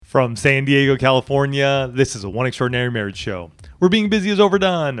From San Diego, California, this is a One Extraordinary Marriage show. Where being busy is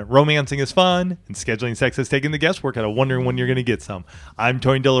overdone, romancing is fun, and scheduling sex has taken the guesswork out of wondering when you're going to get some. I'm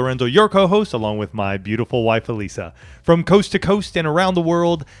Tony DeLorenzo, your co-host, along with my beautiful wife, Elisa. From coast to coast and around the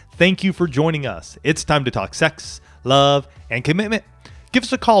world, thank you for joining us. It's time to talk sex, love, and commitment. Give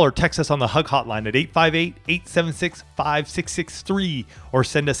us a call or text us on the Hug Hotline at 858-876-5663 or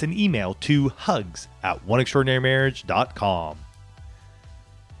send us an email to hugs@oneextraordinarymarriage.com.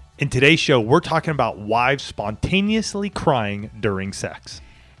 In today's show, we're talking about wives spontaneously crying during sex.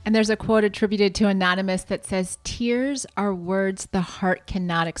 And there's a quote attributed to Anonymous that says, "Tears are words the heart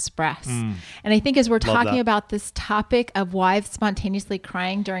cannot express." And I think as we're talking about this topic of wives spontaneously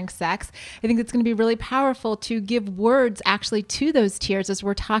crying during sex, I think it's going to be really powerful to give words actually to those tears as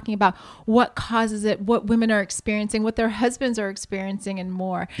we're talking about what causes it, what women are experiencing, what their husbands are experiencing, and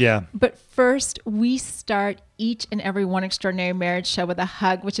more. Yeah. But first, we start each and every One Extraordinary Marriage show with a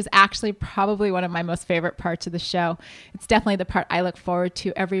hug, which is actually probably one of my most favorite parts of the show. It's definitely the part I look forward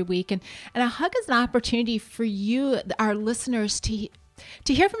to every week. And a hug is an opportunity for you, our listeners, to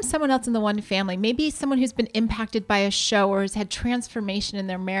hear from someone else in the one family, maybe someone who's been impacted by a show or has had transformation in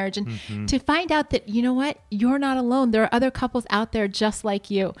their marriage, and to find out that, you know what, you're not alone. There are other couples out there just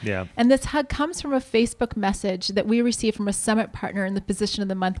like you. Yeah. And this hug comes from a Facebook message that we received from a summit partner in the Position of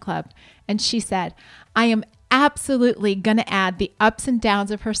the Month Club. And she said, "I am absolutely going to add the ups and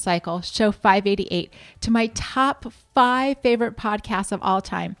downs of her cycle, show 588, to my top 5 favorite podcasts of all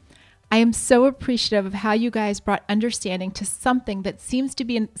time. I am so appreciative of how you guys brought understanding to something that seems to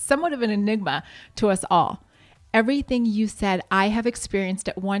be somewhat of an enigma to us all. Everything you said, I have experienced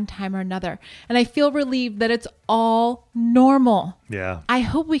at one time or another, and I feel relieved that it's all normal. Yeah. I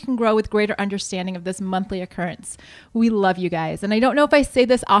hope we can grow with greater understanding of this monthly occurrence. We love you guys. And I don't know if I say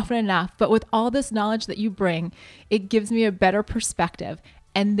this often enough, but with all this knowledge that you bring, it gives me a better perspective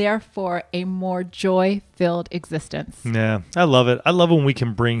and therefore a more joy-filled existence." Yeah, I love it. I love when we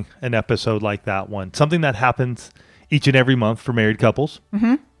can bring an episode like that one. Something that happens each and every month for married couples,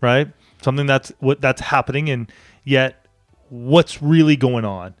 right? Something that's happening, and yet what's really going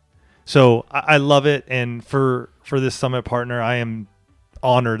on. So I love it. And for this summit partner, I am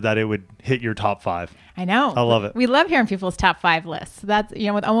honored that it would hit your top 5. I know. I love it. We love hearing people's top 5 lists. That's,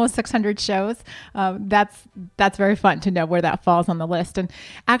 with almost 600 shows, that's very fun to know where that falls on the list. And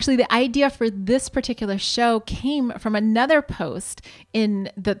actually, the idea for this particular show came from another post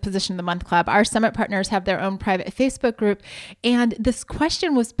in the Position of the Month Club. Our summit partners have their own private Facebook group. And this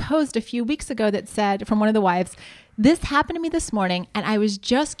question was posed a few weeks ago that said, from one of the wives, "This happened to me this morning, and I was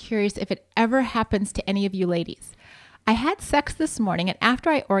just curious if it ever happens to any of you ladies. I had sex this morning, and after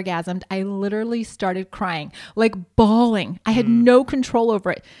I orgasmed, I literally started crying, like bawling. I had no control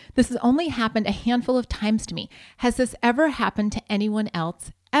over it. This has only happened a handful of times to me. Has this ever happened to anyone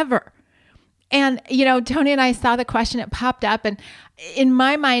else ever?" And, Tony and I saw the question, it popped up, and in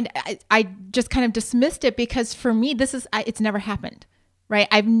my mind, I just kind of dismissed it because for me, it's never happened. Right?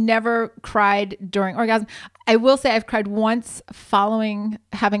 I've never cried during orgasm. I will say I've cried once following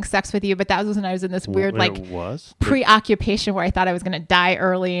having sex with you, but that was when I was in this weird preoccupation where I thought I was going to die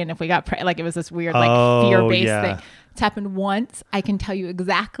early, and if we got it was this weird fear-based thing. It's happened once. I can tell you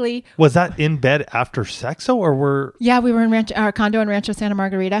exactly. Was that in bed after sex, or Yeah, we were in our condo in Rancho Santa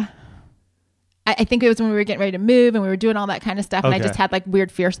Margarita. I think it was when we were getting ready to move and we were doing all that kind of stuff. And I just had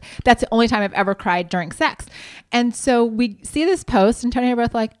weird fears. That's the only time I've ever cried during sex. And so we see this post and Tony and I are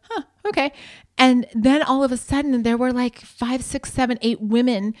both like, huh, okay. And then all of a sudden there were 5, 6, 7, 8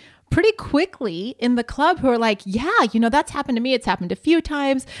 women pretty quickly in the club who are like, yeah, that's happened to me. It's happened a few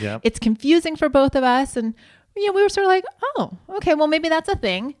times. Yep. It's confusing for both of us. And we were sort of like, oh, okay, well, maybe that's a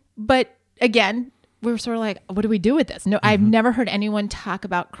thing. But again, we were sort of like, what do we do with this? No, I've never heard anyone talk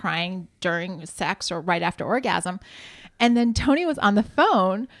about crying during sex or right after orgasm. And then Tony was on the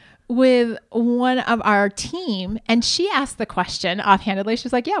phone with one of our team, and she asked the question offhandedly. She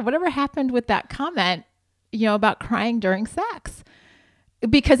was like, yeah, whatever happened with that comment, about crying during sex?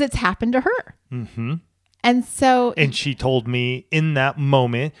 Because it's happened to her. Mm-hmm. And so... And she told me in that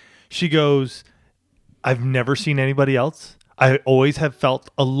moment, she goes, I've never seen anybody else. I always have felt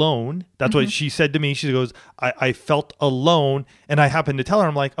alone. That's what she said to me. She goes, I felt alone. And I happened to tell her,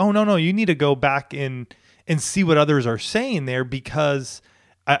 I'm like, oh, no, you need to go back and see what others are saying there, because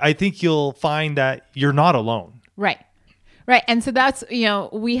I think you'll find that you're not alone. Right. Right. And so that's,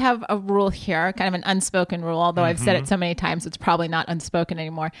 we have a rule here, kind of an unspoken rule, although I've said it so many times, it's probably not unspoken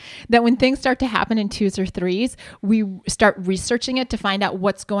anymore, that when things start to happen in twos or threes, we start researching it to find out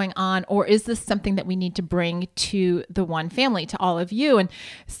what's going on, or is this something that we need to bring to the one family, to all of you? And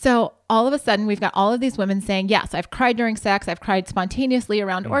so all of a sudden, we've got all of these women saying, yes, I've cried during sex. I've cried spontaneously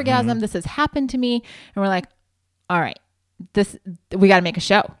around orgasm. This has happened to me. And we're like, all right, we got to make a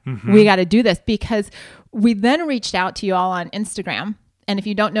show. We got to do this, because we then reached out to you all on Instagram. And if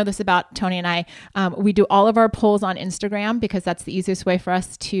you don't know this about Tony and I, we do all of our polls on Instagram because that's the easiest way for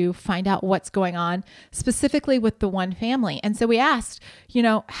us to find out what's going on specifically with the one family. And so we asked,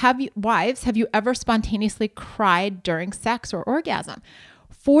 have you ever spontaneously cried during sex or orgasm?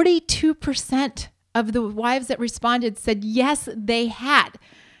 42% of the wives that responded said yes, they had.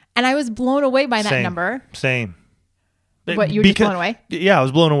 And I was blown away by that number. Same. What, you were just blown away? Yeah, I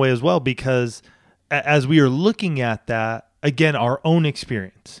was blown away as well, because as we are looking at that, again, our own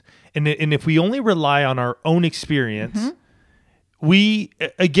experience. And if we only rely on our own experience, you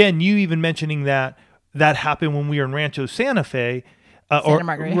even mentioning that happened when we were in Rancho Santa Fe,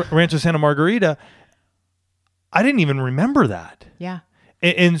 Rancho Santa Margarita, I didn't even remember that. Yeah.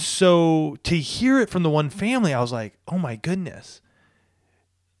 And so to hear it from the one family, I was like, oh my goodness.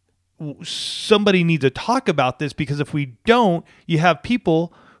 Somebody needs to talk about this, because if we don't, you have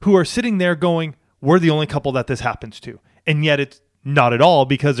people who are sitting there going, we're the only couple that this happens to. And yet it's not at all,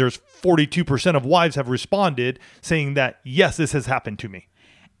 because there's 42% of wives have responded saying that, yes, this has happened to me.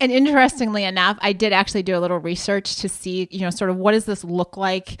 And interestingly enough, I did actually do a little research to see, sort of what does this look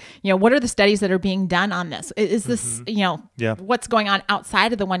like? What are the studies that are being done on this? Is this, what's going on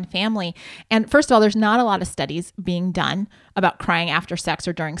outside of the one family? And first of all, there's not a lot of studies being done about crying after sex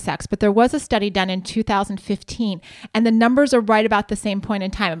or during sex, but there was a study done in 2015, and the numbers are right about the same point in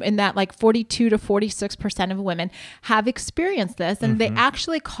time, in that like 42 to 46% of women have experienced this, and they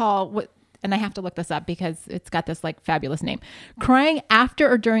actually call and I have to look this up because it's got this like fabulous name. Crying after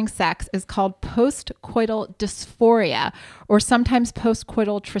or during sex is called postcoital dysphoria, or sometimes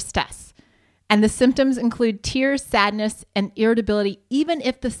postcoital tristesse. And the symptoms include tears, sadness, and irritability, even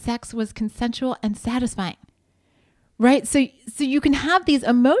if the sex was consensual and satisfying. Right? So you can have these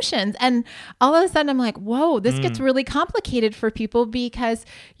emotions, and all of a sudden I'm like, whoa, this gets really complicated for people, because,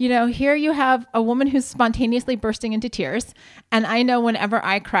 here you have a woman who's spontaneously bursting into tears. And I know whenever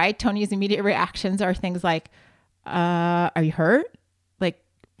I cry, Tony's immediate reactions are things like, are you hurt? Like,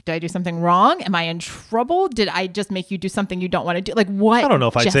 did I do something wrong? Am I in trouble? Did I just make you do something you don't want to do? Like, what? I don't know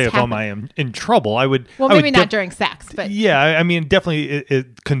if I'd say if I am in trouble. I would. Well, maybe not during sex, but yeah, I mean, definitely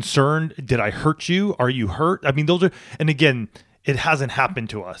concerned. Did I hurt you? Are you hurt? I mean, those are, and again, it hasn't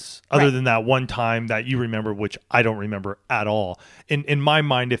happened to us other than that one time that you remember, which I don't remember at all. In my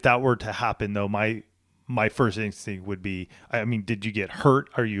mind, if that were to happen, though, my first instinct would be, I mean, did you get hurt?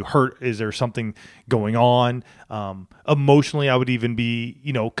 Are you hurt? Is there something going on? Emotionally, I would even be,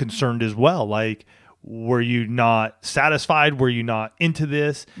 concerned as well. Like, were you not satisfied? Were you not into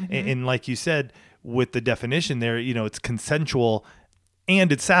this? And like you said, with the definition there, it's consensual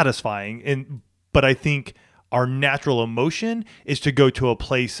and it's satisfying. But I think our natural emotion is to go to a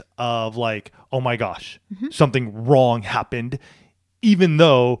place of like, oh my gosh, something wrong happened, even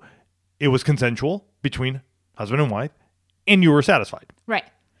though it was consensual between husband and wife, and you were satisfied. Right.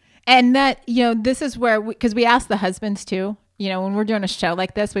 And that, this is where, because we ask the husbands too, when we're doing a show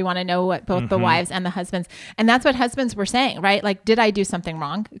like this, we want to know what both the wives and the husbands, and that's what husbands were saying, right? Like, did I do something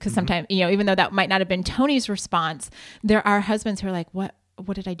wrong? Because sometimes, even though that might not have been Tony's response, there are husbands who are like, what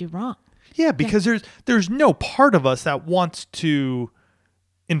did I do wrong? Yeah, because there's no part of us that wants to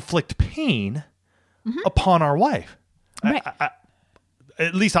inflict pain upon our wife. Right.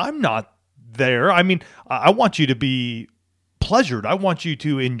 At least I'm not there. I mean, I want you to be pleasured. I want you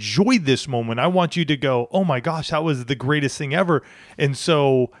to enjoy this moment. I want you to go, oh my gosh, that was the greatest thing ever. And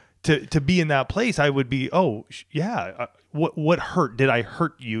so to be in that place, I would be, oh yeah, what hurt? Did I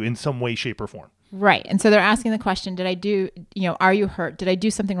hurt you in some way, shape, or form? Right. And so they're asking the question, did I do, are you hurt? Did I do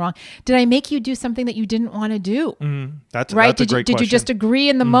something wrong? Did I make you do something that you didn't want to do? That's right. That's a great question. Did you just agree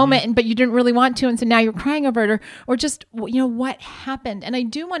in the moment, but you didn't really want to, and so now you're crying over it, or just, what happened? And I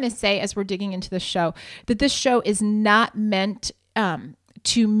do want to say, as we're digging into the show, that this show is not meant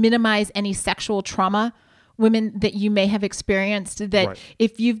to minimize any sexual trauma women that you may have experienced that Right.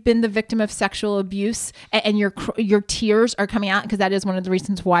 if you've been the victim of sexual abuse and your tears are coming out, because that is one of the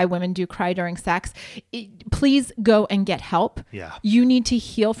reasons why women do cry during sex, please go and get help. Yeah. You need to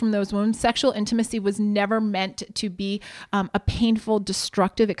heal from those wounds. Sexual intimacy was never meant to be a painful,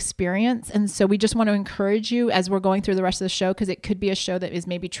 destructive experience. And so we just want to encourage you as we're going through the rest of the show, because it could be a show that is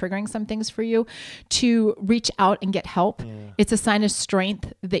maybe triggering some things for you, to reach out and get help. Yeah. It's a sign of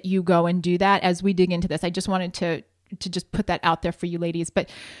strength that you go and do that as we dig into this. I just wanted to just put that out there for you ladies. But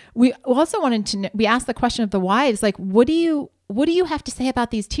we also wanted to we asked the question of the wives, like, what do you have to say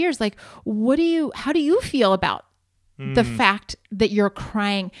about these tears? Like, how do you feel about the fact that you're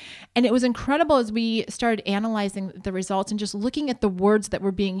crying? And it was incredible as we started analyzing the results and just looking at the words that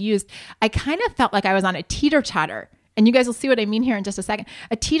were being used. I kind of felt like I was on a teeter-totter. And you guys will see what I mean here in just a second.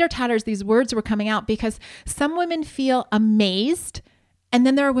 A teeter-totter is these words were coming out because some women feel amazed, and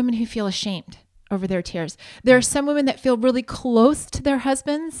then there are women who feel ashamed over their tears. There are some women that feel really close to their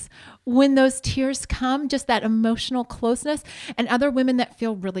husbands when those tears come, just that emotional closeness, and other women that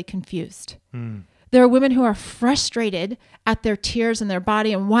feel really confused. There are women who are frustrated at their tears and their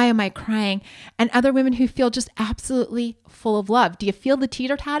body and why am I crying? And other women who feel just absolutely full of love. Do you feel the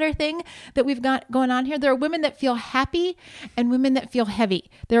teeter-totter thing that we've got going on here? There are women that feel happy and women that feel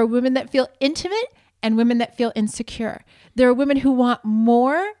heavy. There are women that feel intimate and women that feel insecure. There are women who want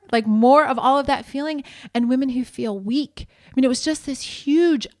more of all of that feeling, and women who feel weak. I mean, it was just this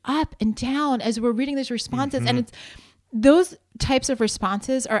huge up and down as we're reading these responses. And it's those types of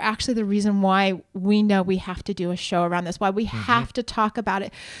responses are actually the reason why we know we have to do a show around this, why we have to talk about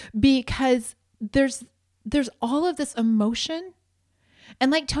it, because there's all of this emotion.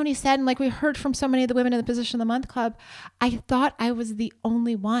 And like Tony said, and like we heard from so many of the women in the Position of the Month Club, I thought I was the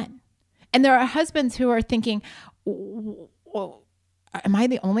only one. And there are husbands who are thinking, well, am I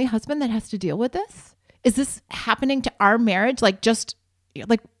the only husband that has to deal with this? Is this happening to our marriage?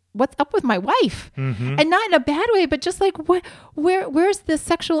 What's up with my wife? And not in a bad way, but just like, where's the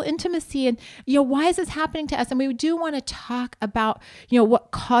sexual intimacy? And, why is this happening to us? And we do want to talk about,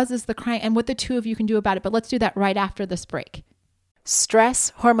 what causes the crying and what the two of you can do about it. But let's do that right after this break.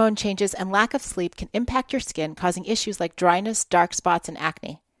 Stress, hormone changes, and lack of sleep can impact your skin, causing issues like dryness, dark spots, and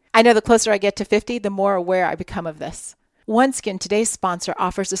acne. I know the closer I get to 50, the more aware I become of this. OneSkin, today's sponsor,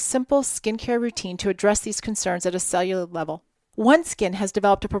 offers a simple skincare routine to address these concerns at a cellular level. OneSkin has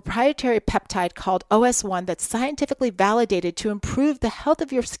developed a proprietary peptide called OS1 that's scientifically validated to improve the health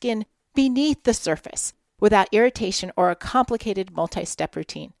of your skin beneath the surface without irritation or a complicated multi-step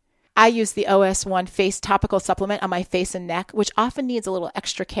routine. I use the OS1 face topical supplement on my face and neck, which often needs a little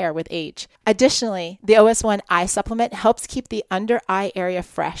extra care with age. Additionally, the OS1 eye supplement helps keep the under eye area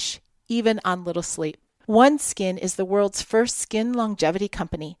fresh, even on little sleep. OneSkin is the world's first skin longevity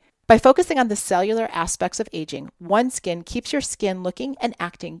company. By focusing on the cellular aspects of aging, OneSkin keeps your skin looking and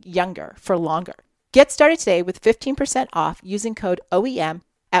acting younger for longer. Get started today with 15% off using code OEM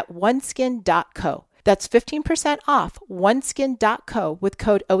at oneskin.co. That's 15% off oneskin.co with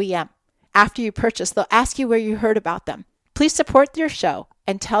code OEM. After you purchase, they'll ask you where you heard about them. Please support your show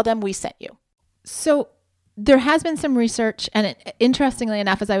and tell them we sent you. So there has been some research, and interestingly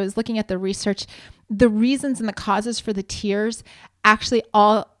enough, as I was looking at the research, the reasons and the causes for the tears actually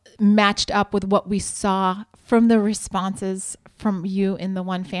all matched up with what we saw from the responses from you in the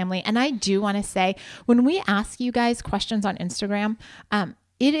One family. And I do want to say, when we ask you guys questions on Instagram,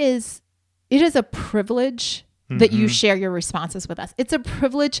 it is a privilege that you share your responses with us. It's a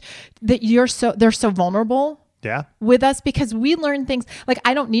privilege that they're so vulnerable with us, because we learn things. Like,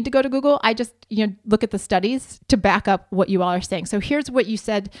 I don't need to go to Google. I just, look at the studies to back up what you all are saying. So here's what you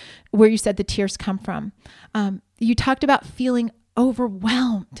said, where you said the tears come from. You talked about feeling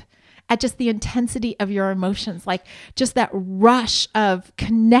overwhelmed at just the intensity of your emotions, like just that rush of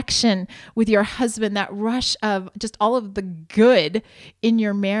connection with your husband, that rush of just all of the good in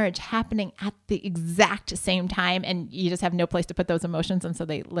your marriage happening at the exact same time. And you just have no place to put those emotions. And so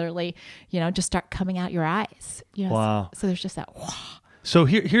they literally, just start coming out your eyes. Wow. So there's just that. So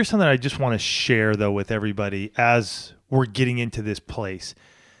here's something I just want to share, though, with everybody as we're getting into this place.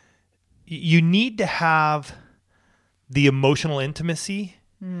 You need to have the emotional intimacy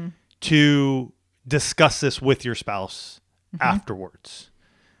to discuss this with your spouse afterwards.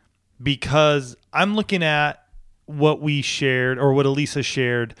 Because I'm looking at what we shared, or what Elisa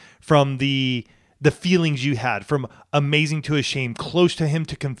shared, from the feelings you had, from amazing to ashamed, close to him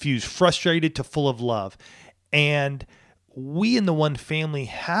to confused, frustrated to full of love. And we in the One family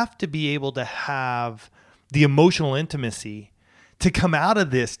have to be able to have the emotional intimacy to come out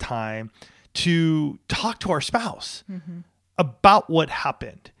of this time to talk to our spouse about what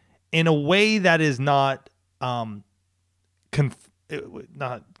happened in a way that is not not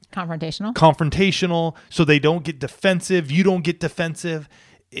confrontational, so they don't get defensive. You don't get defensive.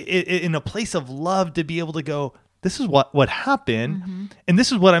 In a place of love, to be able to go, this is what happened, and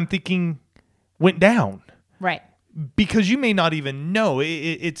this is what I'm thinking went down. Right. Because you may not even know.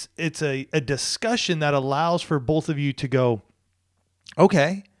 It's a discussion that allows for both of you to go,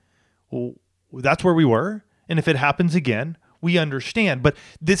 okay, well, that's where we were. And if it happens again, we understand. But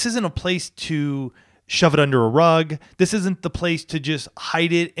this isn't a place to shove it under a rug. This isn't the place to just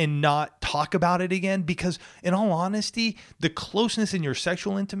hide it and not talk about it again. Because in all honesty, the closeness in your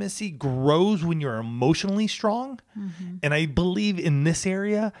sexual intimacy grows when you're emotionally strong. And I believe in this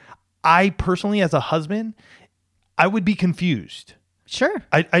area, I personally, as a husband, I would be confused. Sure.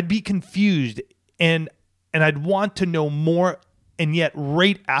 I'd be confused and I'd want to know more. And yet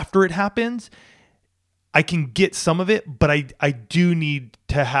right after it happens, I can get some of it, but I do need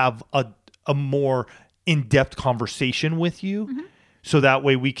to have a more in-depth conversation with you. So that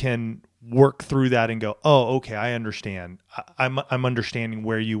way we can work through that and go, oh, okay, I understand. I'm understanding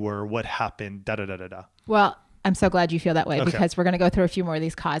where you were, what happened, da-da-da-da-da. Well, I'm so glad you feel that way because we're going to go through a few more of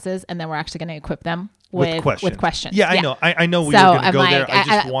these causes and then we're actually going to equip them with questions. Yeah, I know. I know we were going to go there. I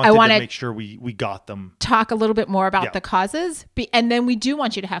just wanted to make sure we got them. Talk a little bit more about the causes. And then we do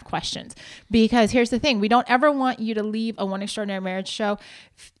want you to have questions because here's the thing. We don't ever want you to leave a One Extraordinary Marriage show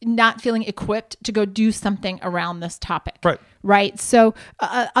not feeling equipped to go do something around this topic. Right. So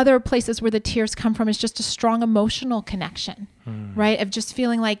other places where the tears come from is just a strong emotional connection, right? Of just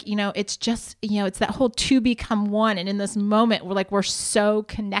feeling like, it's just, it's that whole two become one. And in this moment, we're so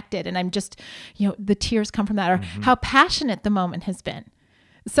connected. And I'm just, the tears come from that or how passionate the moment has been.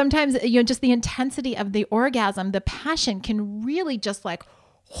 Sometimes, just the intensity of the orgasm, the passion can really just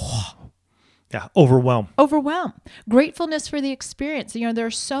overwhelm. Gratefulness for the experience. There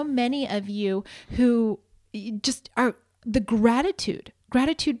are so many of you who just are the gratitude.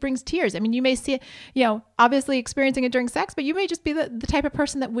 Gratitude brings tears. I mean, you may see it, obviously experiencing it during sex, but you may just be the type of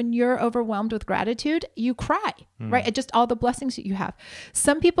person that when you're overwhelmed with gratitude, you cry, right? At just all the blessings that you have.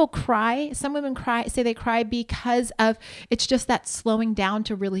 Some people cry, some women say they cry because of, it's just that slowing down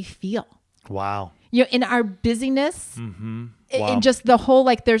to really feel. Wow. In our busyness and just the whole,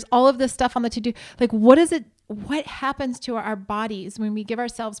 there's all of this stuff on the to-do, what happens to our bodies when we give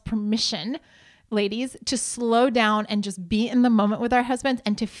ourselves permission, ladies, to slow down and just be in the moment with our husbands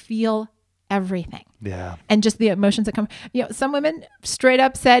and to feel everything. Yeah. And just the emotions that come. Some women straight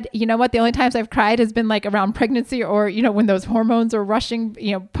up said, the only times I've cried has been around pregnancy or, when those hormones are rushing,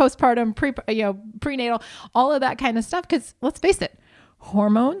 postpartum, prenatal, all of that kind of stuff. Because let's face it,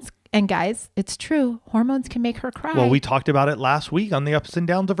 hormones, and guys, it's true, hormones can make her cry. Well, we talked about it last week on the ups and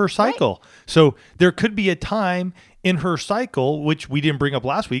downs of her cycle. Right. So there could be a time in her cycle, which we didn't bring up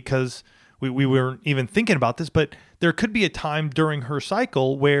last week because we weren't even thinking about this, but there could be a time during her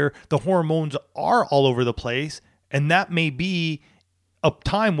cycle where the hormones are all over the place. And that may be a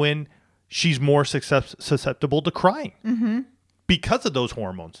time when she's more susceptible to crying because of those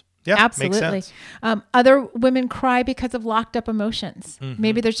hormones. Yeah, absolutely. Makes sense. Other women cry because of locked up emotions.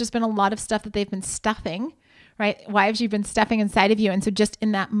 Maybe there's just been a lot of stuff that they've been stuffing, right? Wives, you've been stuffing inside of you. And so just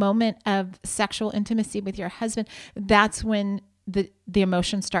in that moment of sexual intimacy with your husband, that's when the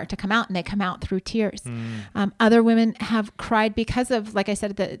emotions start to come out and they come out through tears. Other women have cried because of, like I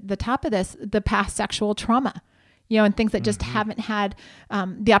said at the top of this, the past sexual trauma, and things that just haven't had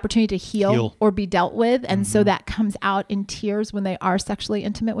the opportunity to heal or be dealt with. And so that comes out in tears when they are sexually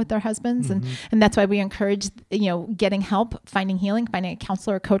intimate with their husbands. And that's why we encourage, getting help, finding healing, finding a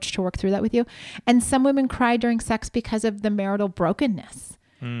counselor or coach to work through that with you. And some women cry during sex because of the marital brokenness.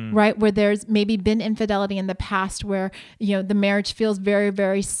 Right? Where there's maybe been infidelity in the past where, the marriage feels very,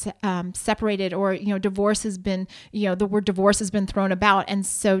 very separated or, divorce has been, the word divorce has been thrown about. And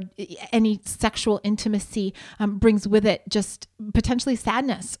so any sexual intimacy brings with it just potentially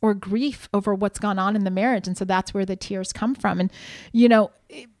sadness or grief over what's gone on in the marriage. And so that's where the tears come from. And,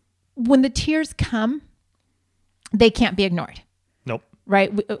 when the tears come, they can't be ignored. Nope.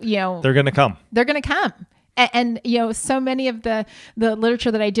 Right? They're going to come. They're going to come. And, so many of the literature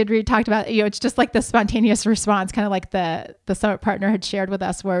that I did read talked about, it's just like the spontaneous response, kind of like the summit partner had shared with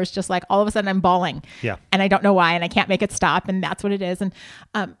us, where it's just like, all of a sudden I'm bawling and I don't know why, and I can't make it stop. And that's what it is. And,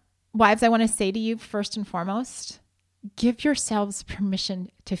 wives, I want to say to you, first and foremost, give yourselves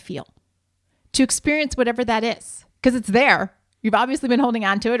permission to feel, to experience whatever that is, because it's there. You've obviously been holding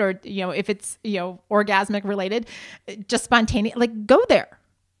on to it, or, if it's, orgasmic related, just spontaneous, go there.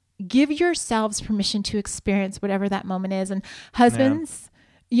 Give yourselves permission to experience whatever that moment is. And husbands,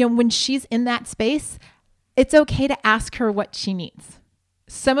 when she's in that space, it's okay to ask her what she needs.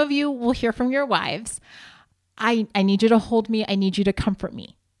 Some of you will hear from your wives, I need you to hold me. I need you to comfort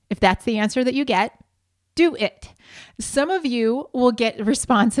me. If that's the answer that you get, do it. Some of you will get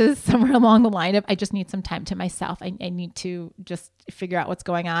responses somewhere along the line of, I just need some time to myself. I need to just figure out what's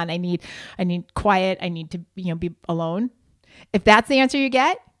going on. I need quiet. I need to, be alone. If that's the answer you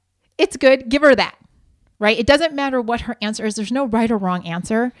get, it's good. Give her that, right? It doesn't matter what her answer is. There's no right or wrong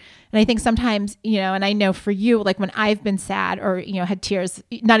answer. And I think sometimes, and I know for you, like when I've been sad or, had tears,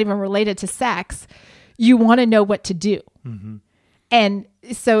 not even related to sex, you want to know what to do. Mm-hmm. And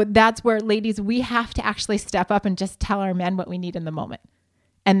so that's where, ladies, we have to actually step up and just tell our men what we need in the moment.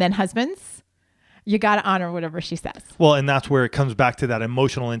 And then husbands, you got to honor whatever she says. Well, and that's where it comes back to that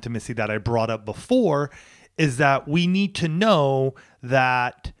emotional intimacy that I brought up before, is that we need to know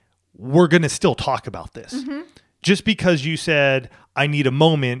that we're going to still talk about this. Mm-hmm. Just because you said, I need a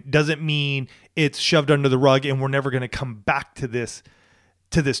moment, doesn't mean it's shoved under the rug and we're never going to come back to this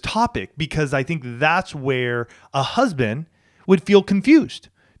topic, because I think that's where a husband would feel confused,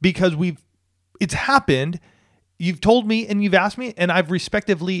 because it's happened. You've told me and you've asked me, and I've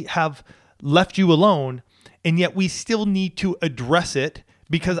respectively have left you alone. And yet we still need to address it,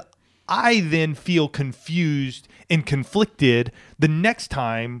 because I then feel confused and conflicted the next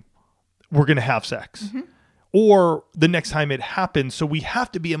time we're going to have sex. Mm-hmm. Or the next time it happens. So we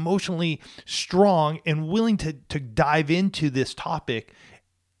have to be emotionally strong and willing to dive into this topic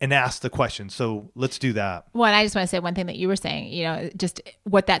and ask the question. So let's do that. Well, and I just want to say one thing that you were saying, just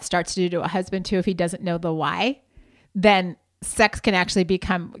what that starts to do to a husband too, if he doesn't know the why, then sex can actually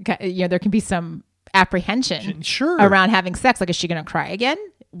become, there can be some apprehension around having sex. Like, is she going to cry again?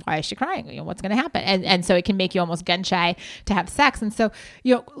 Why is she crying? What's going to happen? And so it can make you almost gun shy to have sex. And so,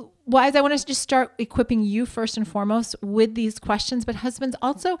 wives, I want to just start equipping you first and foremost with these questions, but husbands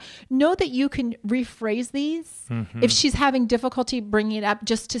also know that you can rephrase these. Mm-hmm. If she's having difficulty bringing it up,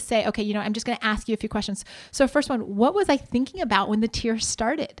 just to say, okay, I'm just going to ask you a few questions. So first one, what was I thinking about when the tears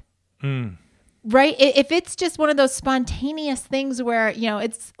started? Right? If it's just one of those spontaneous things where,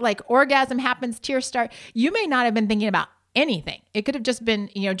 it's like orgasm happens, tears start, you may not have been thinking about anything. It could have just been,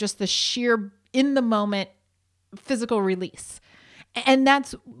 just the sheer in the moment physical release. And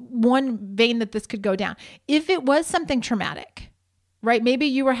that's one vein that this could go down. If it was something traumatic, right? Maybe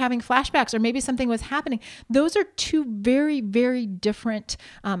you were having flashbacks, or maybe something was happening. Those are two very, very different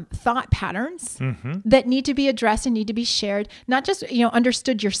thought patterns that need to be addressed and need to be shared. Not just,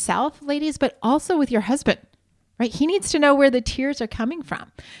 understood yourself, ladies, but also with your husband. Right? He needs to know where the tears are coming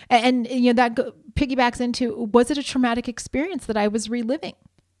from. And that piggybacks into, was it a traumatic experience that I was reliving?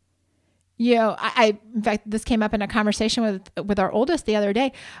 In fact, this came up in a conversation with our oldest the other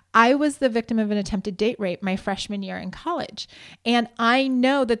day. I was the victim of an attempted date rape my freshman year in college. And I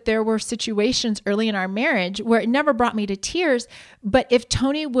know that there were situations early in our marriage where it never brought me to tears. But if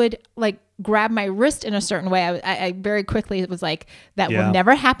Tony would grab my wrist in a certain way, I very quickly, it was like, that will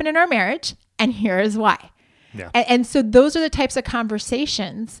never happen in our marriage. And here is why. Yeah. And so those are the types of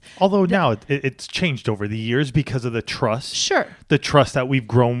conversations. Although now it's changed over the years because of the trust. Sure. The trust that we've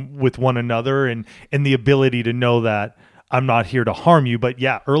grown with one another, and the ability to know that I'm not here to harm you. But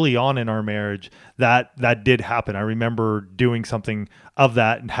yeah, early on in our marriage, that did happen. I remember doing something of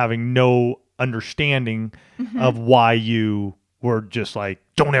that and having no understanding of why you were just like,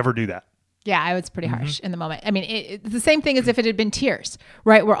 don't ever do that. Yeah, it was pretty harsh in the moment. I mean, it's the same thing as if it had been tears,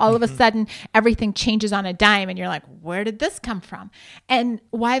 right? Where all of a sudden everything changes on a dime and you're like, where did this come from? And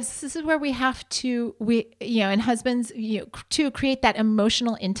wives, this is where we have to, and husbands, to create that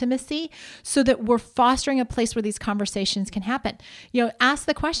emotional intimacy so that we're fostering a place where these conversations can happen. Ask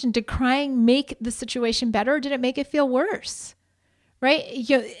the question, did crying make the situation better, or did it make it feel worse? Right?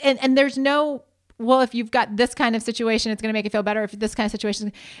 And there's no, well, if you've got this kind of situation, it's going to make it feel better. If this kind of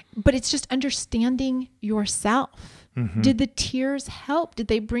situation, but it's just understanding yourself. Mm-hmm. Did the tears help? Did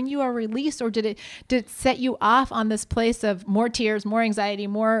they bring you a release, or did it set you off on this place of more tears, more anxiety,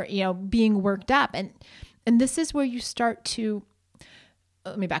 more, being worked up? And this is where you start to,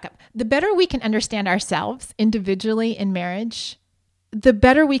 let me back up. The better we can understand ourselves individually in marriage, the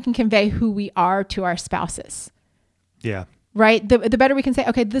better we can convey who we are to our spouses. Yeah. Right? The better we can say,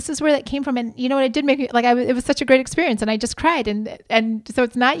 okay, this is where that came from. And you know what? It did make me it was such a great experience, and I just cried. And so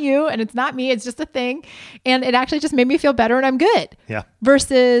it's not you and it's not me. It's just a thing. And it actually just made me feel better, and I'm good. Yeah.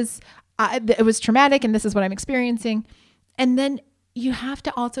 Versus it was traumatic and this is what I'm experiencing. And then you have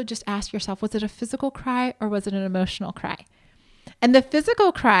to also just ask yourself, was it a physical cry or was it an emotional cry? And the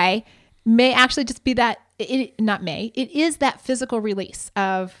physical cry may actually just be it is that physical release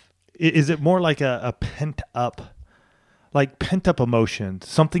of. Is it more like a pent up emotion?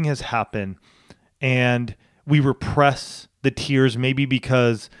 Something has happened and we repress the tears, maybe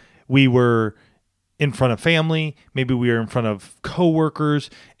because we were in front of family. Maybe we are in front of coworkers,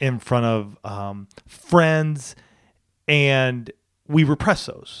 in front of friends, and we repress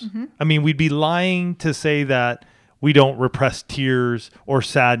those. I mean, we'd be lying to say that we don't repress tears or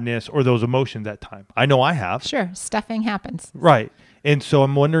sadness or those emotions at time. I know I have. Sure. Stuffing happens. Right. And so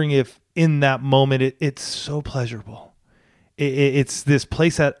I'm wondering if in that moment, it's so pleasurable. It's this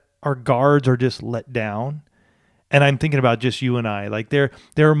place that our guards are just let down. And I'm thinking about just you and I. Like there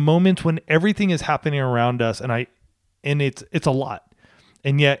are moments when everything is happening around us and it's a lot.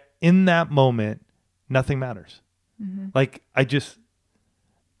 And yet in that moment, nothing matters. Like I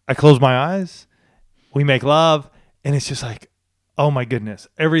close my eyes, we make love, and it's just like, oh my goodness,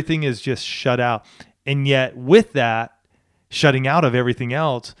 everything is just shut out. And yet with that shutting out of everything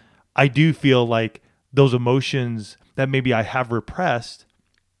else, I do feel like those emotions that maybe I have repressed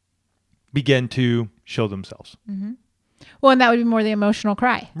begin to show themselves. Well, and that would be more the emotional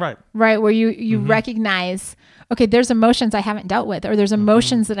cry. Right. Right. Where you recognize, okay, there's emotions I haven't dealt with, or there's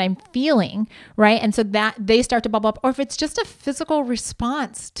emotions that I'm feeling. Right. And so that they start to bubble up, or if it's just a physical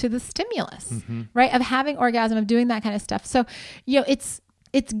response to the stimulus, right. Of having orgasm, of doing that kind of stuff. So, it's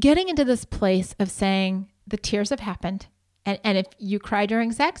getting into this place of saying the tears have happened. And if you cry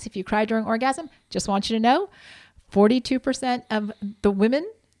during sex, if you cry during orgasm, just want you to know 42% of the women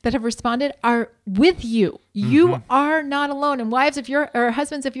that have responded are with you. You are not alone. And wives, or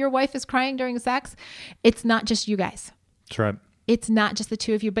husbands, if your wife is crying during sex, it's not just you guys. That's right. It's not just the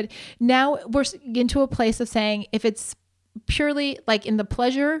two of you. But now we're into a place of saying, if it's purely like in the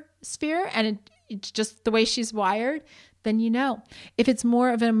pleasure sphere and it's just the way she's wired, then you know. If it's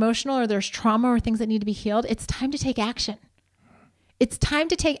more of an emotional or there's trauma or things that need to be healed, it's time to take action. It's time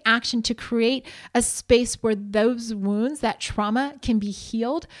to take action to create a space where those wounds, that trauma, can be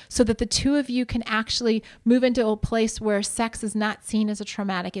healed so that the two of you can actually move into a place where sex is not seen as a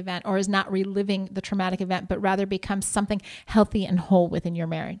traumatic event or is not reliving the traumatic event, but rather becomes something healthy and whole within your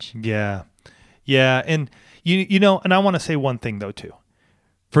marriage. Yeah. Yeah. And, you know, and I want to say one thing, though, too.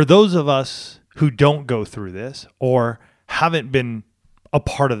 For those of us who don't go through this or haven't been a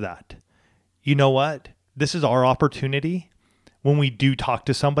part of that, you know what? This is our opportunity. When we do talk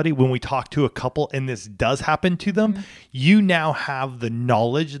to somebody, when we talk to a couple and this does happen to them, you now have the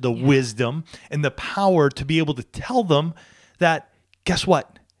knowledge, the wisdom, and the power to be able to tell them that, guess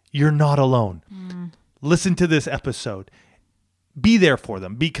what? You're not alone. Listen to this episode. Be there for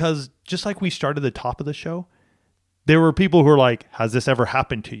them, because just like we started at the top of the show, there were people who were like, has this ever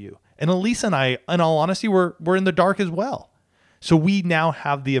happened to you? And Elise and I, in all honesty, we're in the dark as well. So we now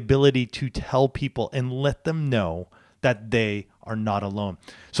have the ability to tell people and let them know that they are not alone.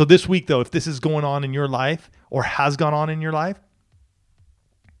 So this week, though, if this is going on in your life or has gone on in your life,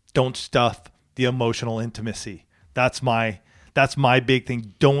 don't stuff the emotional intimacy. That's my big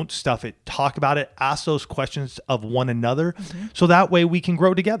thing. Don't stuff it. Talk about it. Ask those questions of one another so that way we can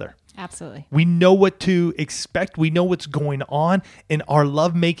grow together. Absolutely. We know what to expect. We know what's going on. And our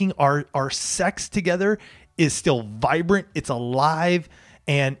lovemaking, our sex together is still vibrant. It's alive.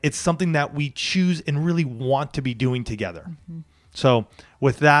 And it's something that we choose and really want to be doing together. So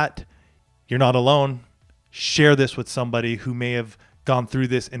with that, you're not alone. Share this with somebody who may have gone through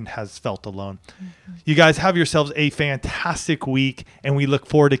this and has felt alone. You guys have yourselves a fantastic week, and we look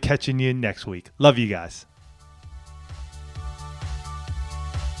forward to catching you next week. Love you guys.